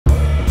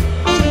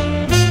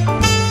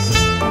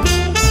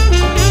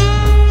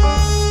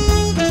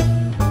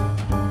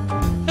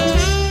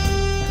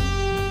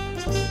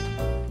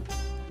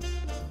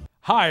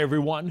Hi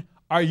everyone,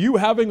 are you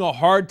having a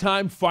hard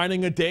time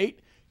finding a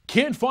date?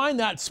 Can't find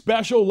that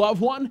special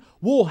loved one?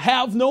 Well,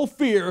 have no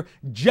fear,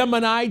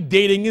 Gemini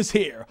Dating is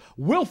here.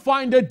 We'll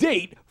find a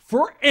date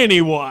for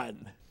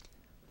anyone.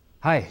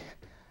 Hi,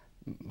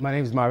 my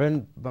name's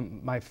Marvin, but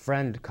my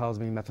friend calls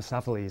me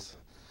Mephistopheles.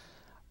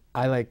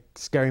 I like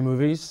scary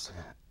movies,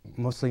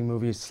 mostly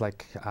movies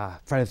like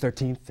Friday the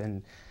 13th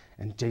and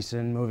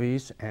Jason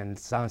movies and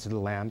Silence of the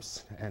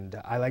Lambs,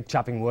 and I like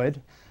chopping wood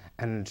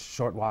and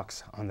short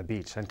walks on the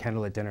beach and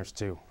candlelit dinners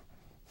too.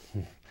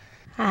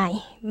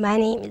 Hi, my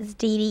name is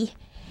Dee Dee.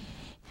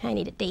 I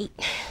need a date.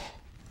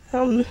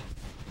 I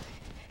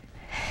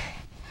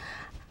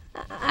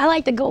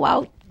like to go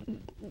out,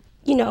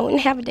 and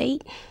have a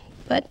date,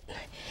 but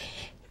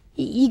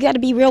you got to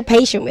be real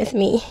patient with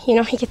me.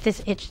 I get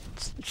this itch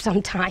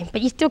sometime,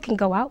 but you still can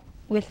go out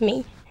with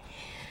me.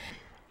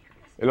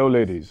 Hello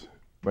ladies,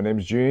 my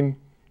name's Gene.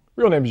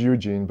 Real name's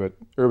Eugene, but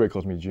everybody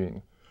calls me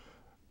Gene.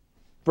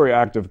 Very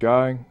active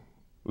guy,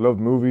 love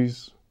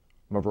movies,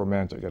 I'm a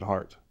romantic at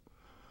heart.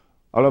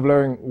 I love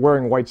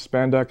wearing white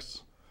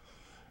spandex,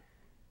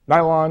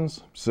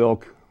 nylons,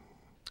 silk.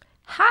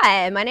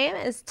 Hi, my name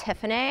is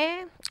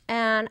Tiffany,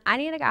 and I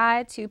need a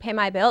guy to pay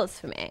my bills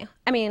for me.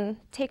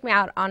 Take me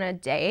out on a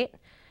date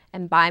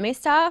and buy me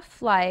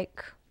stuff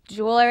like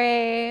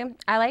jewelry.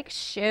 I like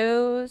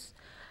shoes.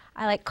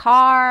 I like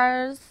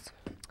cars.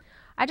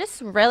 I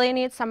just really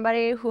need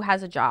somebody who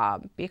has a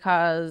job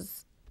because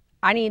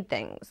I need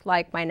things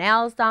like my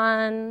nails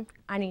done,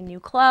 I need new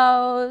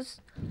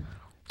clothes,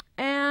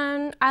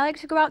 and I like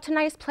to go out to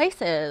nice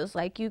places.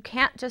 Like, you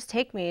can't just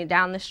take me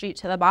down the street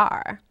to the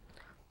bar.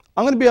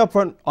 I'm going to be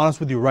upfront honest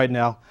with you right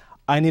now.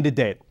 I need a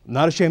date. I'm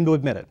not ashamed to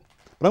admit it.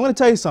 But I'm going to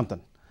tell you something.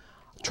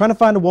 I'm trying to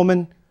find a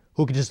woman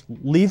who can just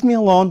leave me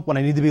alone when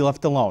I need to be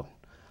left alone.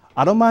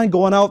 I don't mind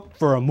going out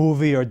for a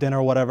movie or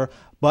dinner or whatever,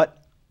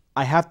 but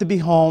I have to be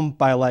home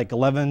by like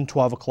 11,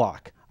 12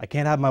 o'clock. I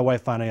can't have my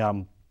wife finding out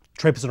I'm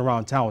traipsing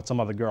around town with some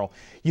other girl.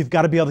 You've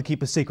got to be able to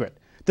keep a secret.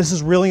 This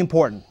is really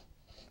important,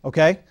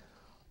 okay?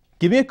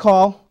 Give me a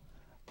call,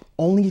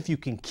 only if you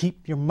can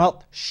keep your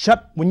mouth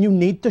shut when you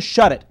need to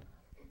shut it.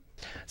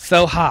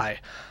 So hi,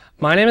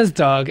 my name is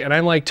Doug, and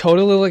I'm like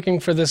totally looking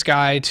for this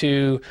guy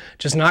to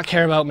just not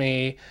care about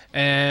me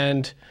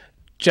and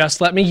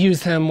just let me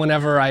use him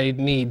whenever I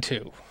need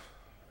to.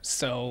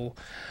 So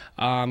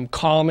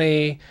call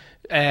me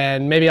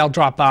and maybe I'll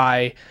drop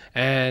by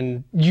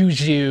and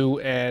use you,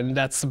 and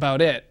that's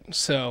about it.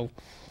 So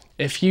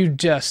if you're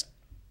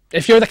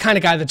the kind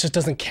of guy that just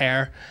doesn't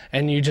care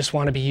and you just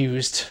want to be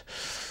used,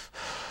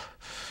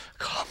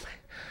 call me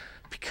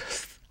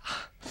because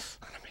I'm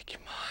gonna make you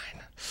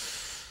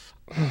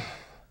mine.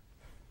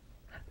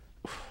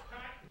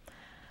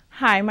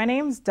 Hi, my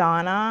name's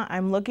Donna.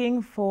 I'm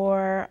looking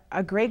for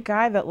a great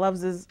guy that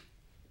loves his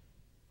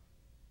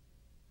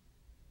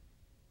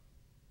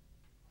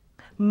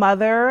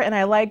mother, and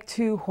I like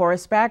to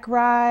horseback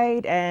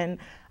ride, and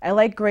I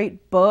like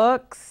great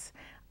books.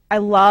 I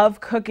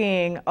love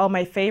cooking. Oh,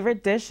 my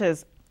favorite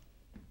dishes.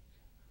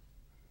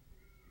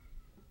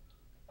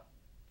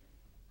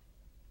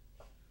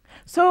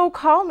 So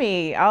call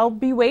me. I'll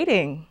be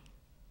waiting.